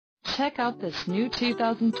Check out this new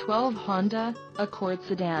 2012 Honda Accord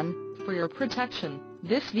sedan. For your protection,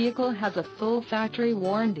 this vehicle has a full factory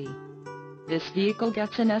warranty. This vehicle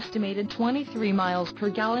gets an estimated 23 miles per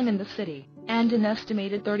gallon in the city, and an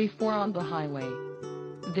estimated 34 on the highway.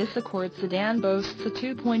 This Accord sedan boasts a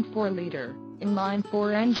 2.4-liter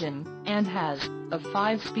inline-4 engine, and has a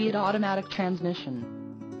 5-speed automatic transmission.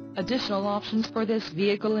 Additional options for this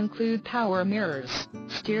vehicle include power mirrors,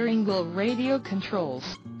 steering wheel radio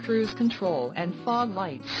controls, cruise control and fog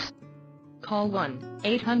lights. Call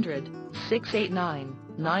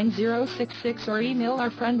 1-800-689-9066 or email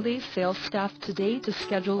our friendly sales staff today to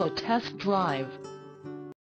schedule a test drive.